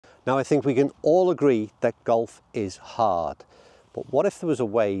Now, I think we can all agree that golf is hard, but what if there was a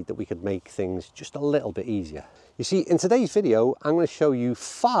way that we could make things just a little bit easier? You see, in today's video, I'm going to show you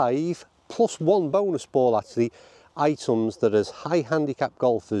 5 plus 1 bonus ball actually, items that as high handicap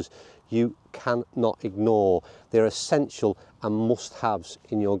golfers you cannot ignore. They're essential and must-haves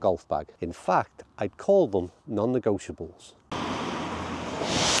in your golf bag. In fact, I'd call them non-negotiables.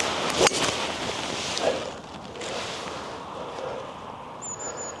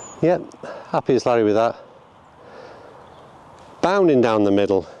 Yep, happy as Larry with that. Bounding down the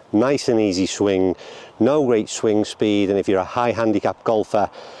middle, nice and easy swing, no great swing speed, and if you're a high handicap golfer,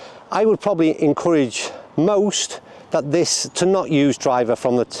 I would probably encourage most to not use driver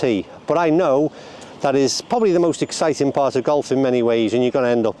from the tee, but I know that is probably the most exciting part of golf in many ways, and you're going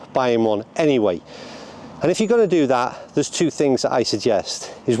to end up buying one anyway. And if you're going to do that, there's 2 things that I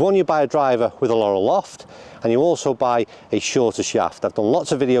suggest. Is one, you buy a driver with a lot of loft, and you also buy a shorter shaft. I've done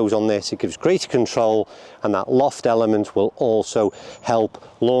lots of videos on this. It gives greater control, and that loft element will also help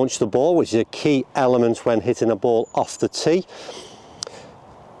launch the ball, which is a key element when hitting a ball off the tee.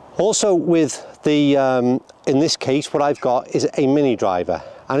 Also with the, in this case, what I've got is a mini driver,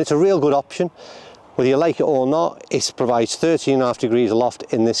 and it's a real good option. Whether you like it or not, it provides 13.5 degrees of loft.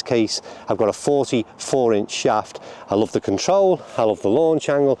 In this case, I've got a 44-inch shaft. I love the control, I love the launch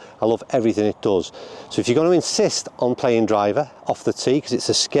angle, I love everything it does. So if you're going to insist on playing driver off the tee, because it's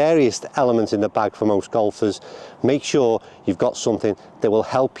the scariest element in the bag for most golfers, make sure you've got something that will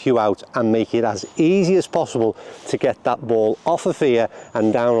help you out and make it as easy as possible to get that ball off of here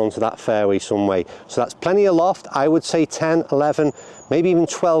and down onto that fairway some way. So that's plenty of loft. I would say 10, 11, maybe even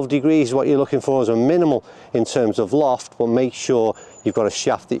 12 degrees is what you're looking for as a minimal in terms of loft, but make sure you've got a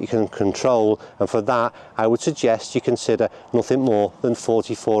shaft that you can control, and for that I would suggest you consider nothing more than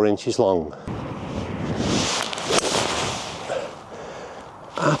 44 inches long.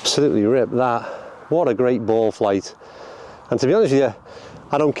 Absolutely rip that. What a great ball flight. And to be honest with you,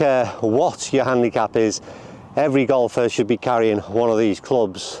 I don't care what your handicap is, every golfer should be carrying one of these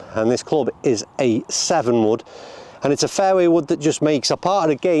clubs, and this club is a 7 wood. And it's a fairway wood that just makes a part of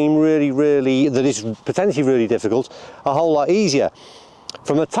the game that is potentially really difficult a whole lot easier.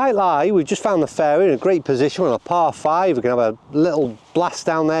 From a tight lie, we've just found the fairway in a great position on a par 5. We can have a little blast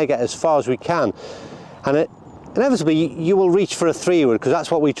down there, get as far as we can. And inevitably, you will reach for a 3 wood, because that's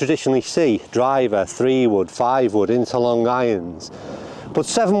what we traditionally see. Driver, 3 wood, 5 wood, into long irons. But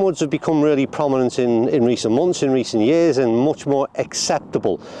 7 woods have become really prominent in recent months, in recent years, and much more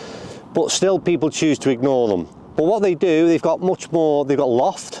acceptable. But still, people choose to ignore them. But what they do, they've got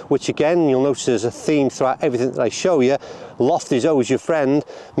loft, which again, you'll notice there's a theme throughout everything that I show you. Loft is always your friend,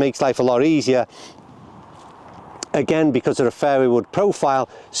 makes life a lot easier. Again, because of the fairway wood profile,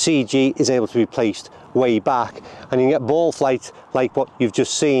 CG is able to be placed way back, and you can get ball flight like what you've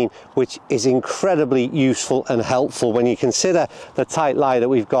just seen, which is incredibly useful and helpful when you consider the tight lie that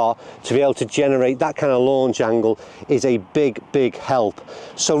we've got. To be able to generate that kind of launch angle is a big help.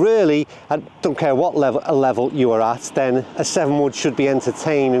 So really, I don't care what level you are at, then a 7 wood should be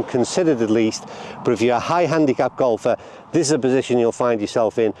entertained and considered at least. But if you're a high handicap golfer, this is a position you'll find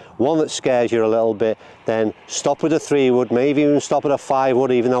yourself in, one that scares you a little bit, then stop with a 3 wood, maybe even stop at a 5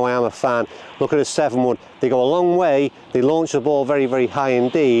 wood, even though I am a fan. Look at a 7 wood. They go a long way, they launch the ball very high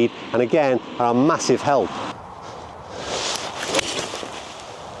indeed, and again, are a massive help.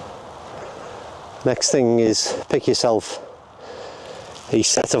 Next thing is pick yourself a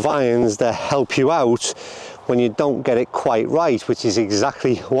set of irons that help you out when you don't get it quite right, which is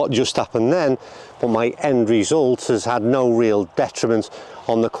exactly what just happened then, but my end result has had no real detriment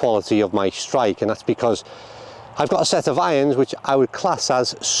on the quality of my strike, and that's because I've got a set of irons which I would class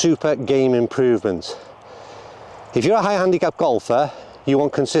as super game improvement. If you're a high handicap golfer, you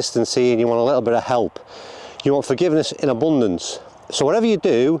want consistency and you want a little bit of help. You want forgiveness in abundance. So whatever you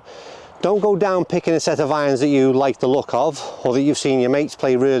do, don't go down picking a set of irons that you like the look of or that you've seen your mates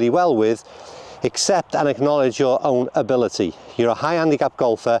play really well with. Accept and acknowledge your own ability. You're a high handicap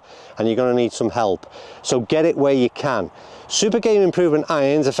golfer and you're going to need some help. So get it where you can. Super game improvement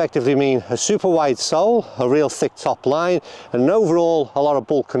irons effectively mean a super wide sole, a real thick top line, and overall a lot of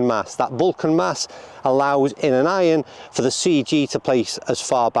bulk and mass. That bulk and mass allows in an iron for the CG to place as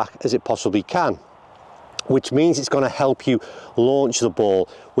far back as it possibly can, which means it's going to help you launch the ball,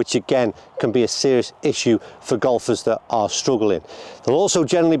 which again can be a serious issue for golfers that are struggling. There'll also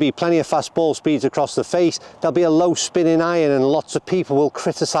generally be plenty of fast ball speeds across the face. There'll be a low spinning iron, and lots of people will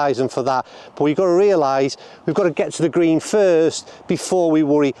criticise them for that, but we've got to realise we've got to get to the green first before we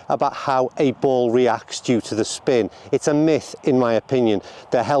worry about how a ball reacts due to the spin. It's a myth, in my opinion.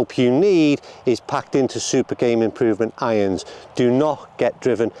 The help you need is packed into Super Game Improvement irons. Do not get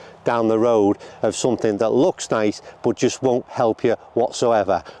driven down the road of something that looks nice but just won't help you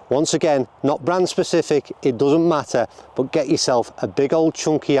whatsoever. Once again, not brand specific, it doesn't matter, but get yourself a big old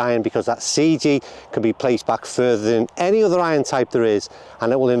chunky iron, because that CG can be placed back further than any other iron type there is,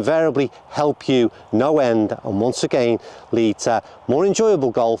 and it will invariably help you no end, and once again lead to more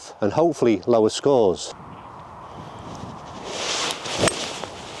enjoyable golf and hopefully lower scores.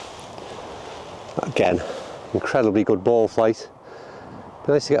 Again, incredibly good ball flight.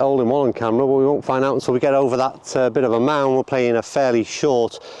 Be nice to get hole in one on camera, but we won't find out until we get over that bit of a mound. We're playing a fairly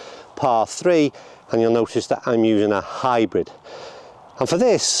short par 3, and you'll notice that I'm using a hybrid. And for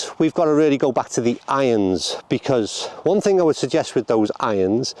this, we've got to really go back to the irons, because one thing I would suggest with those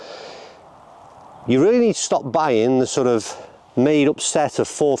irons, you really need to stop buying the sort of made up set of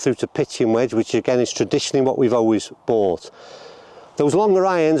 4 through to pitching wedge, which again is traditionally what we've always bought. Those longer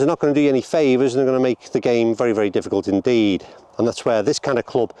irons are not going to do you any favours, and they're going to make the game very, very difficult indeed. And that's where this kind of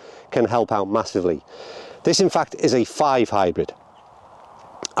club can help out massively. This in fact is a 5 hybrid.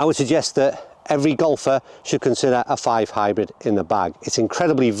 I would suggest that every golfer should consider a 5 hybrid in the bag. It's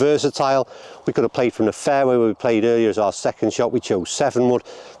incredibly versatile. We could have played from the fairway where we played earlier as our second shot. We chose 7 wood.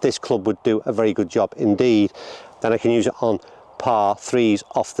 This club would do a very good job indeed. Then I can use it on par 3s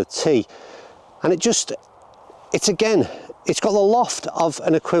off the tee. And it's got the loft of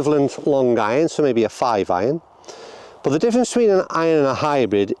an equivalent long iron, so maybe a 5 iron. But the difference between an iron and a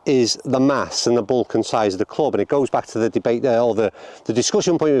hybrid is the mass and the bulk and size of the club, and it goes back to the debate there, or the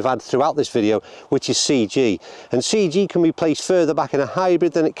discussion point we've had throughout this video, which is CG. And CG can be placed further back in a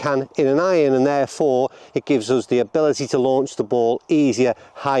hybrid than it can in an iron, and therefore it gives us the ability to launch the ball easier,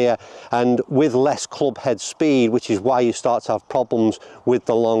 higher, and with less club head speed, which is why you start to have problems with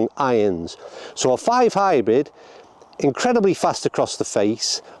the long irons. So a 5 hybrid, incredibly fast across the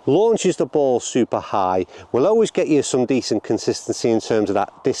face, launches the ball super high, will always get you some decent consistency in terms of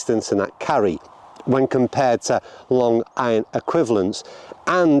that distance and that carry when compared to long iron equivalents,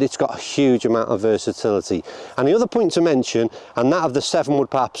 and it's got a huge amount of versatility. And the other point to mention, and that of the 7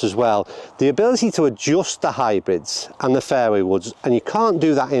 wood perhaps as well, the ability to adjust the hybrids and the fairway woods, and you can't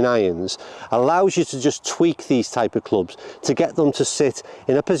do that in irons, allows you to just tweak these type of clubs to get them to sit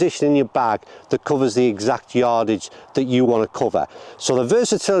in a position in your bag that covers the exact yardage that you want to cover. So the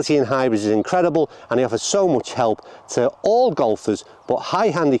versatility in hybrids is incredible, and they offer so much help to all golfers, but high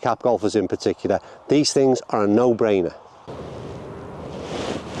handicap golfers in particular. These things are a no-brainer.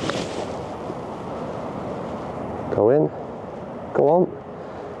 Go in, go on,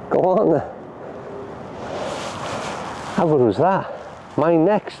 go on. How good was that? My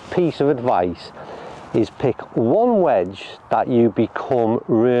next piece of advice is pick one wedge that you become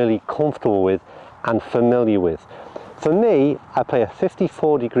really comfortable with and familiar with. For me, I play a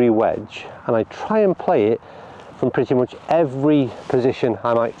 54-degree wedge, and I try and play it from pretty much every position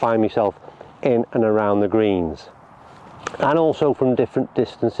I might find myself in and around the greens, and also from different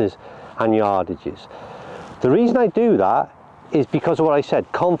distances and yardages. The reason I do that is because of what I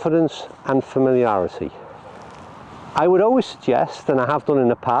said, confidence and familiarity. I would always suggest, and I have done in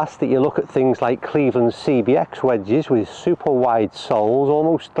the past, that you look at things like Cleveland's CBX wedges with super wide soles,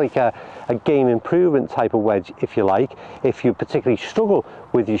 almost like a game improvement type of wedge, if you like, if you particularly struggle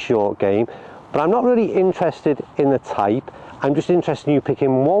with your short game. But I'm not really interested in the type. I'm just interested in you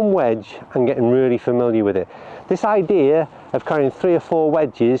picking one wedge and getting really familiar with it. This idea of carrying 3 or 4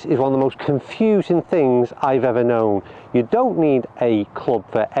 wedges is one of the most confusing things I've ever known. You don't need a club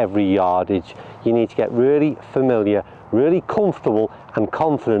for every yardage. You need to get really familiar, really comfortable and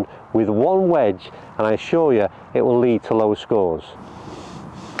confident with one wedge, and I assure you it will lead to lower scores.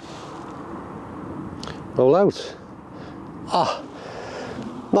 Roll out. Ah,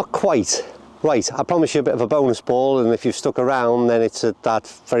 not quite. Right, I promise you a bit of a bonus ball, and if you've stuck around, then it's at that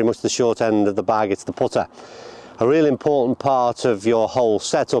very much the short end of the bag. It's the putter. A real important part of your whole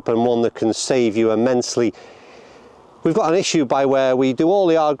setup, and one that can save you immensely. We've got an issue by where we do all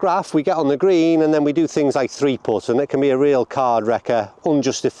the hard graft, we get on the green, and then we do things like 3-putt, and it can be a real card wrecker,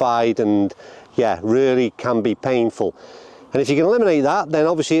 unjustified, and yeah, really can be painful. And if you can eliminate that, then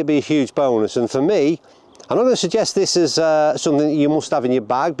obviously it'd be a huge bonus. And for me, I'm not going to suggest this is something that you must have in your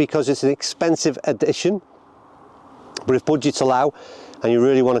bag, because it's an expensive addition. But if budgets allow and you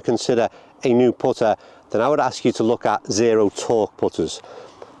really want to consider a new putter, then I would ask you to look at zero torque putters.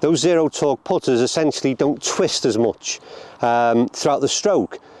 those zero torque putters essentially don't twist as much throughout the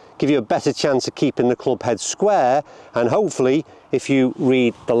stroke, give you a better chance of keeping the club head square, and hopefully if you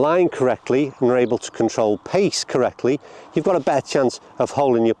read the line correctly and are able to control pace correctly, you've got a better chance of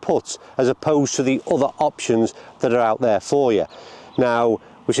holding your putts as opposed to the other options that are out there for you. Now,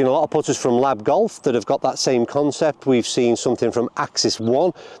 we've seen a lot of putters from Lab Golf that have got that same concept. We've seen something from Axis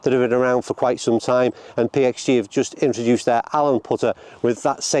One that have been around for quite some time, and PXG have just introduced their Allen putter with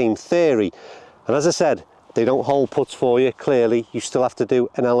that same theory. And as I said, they don't hold putts for you, clearly. You still have to do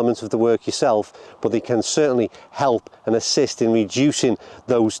an element of the work yourself, but they can certainly help and assist in reducing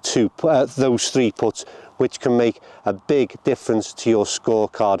those three putts, which can make a big difference to your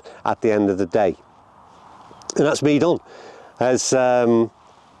scorecard at the end of the day. And that's me done. There's 5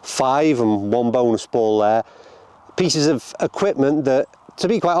 and 1 bonus ball there. Pieces of equipment that, to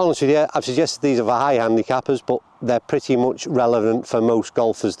be quite honest with you, I've suggested these are for high handicappers, but they're pretty much relevant for most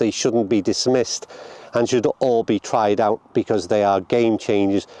golfers. They shouldn't be dismissed and should all be tried out, because they are game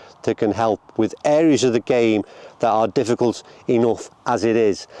changers that can help with areas of the game that are difficult enough as it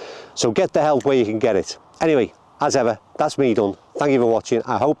is. So get the help where you can get it. Anyway, as ever, that's me done. Thank you for watching.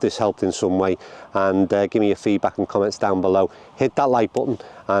 I hope this helped in some way, and give me your feedback and comments down below. Hit that like button,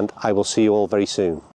 and I will see you all very soon.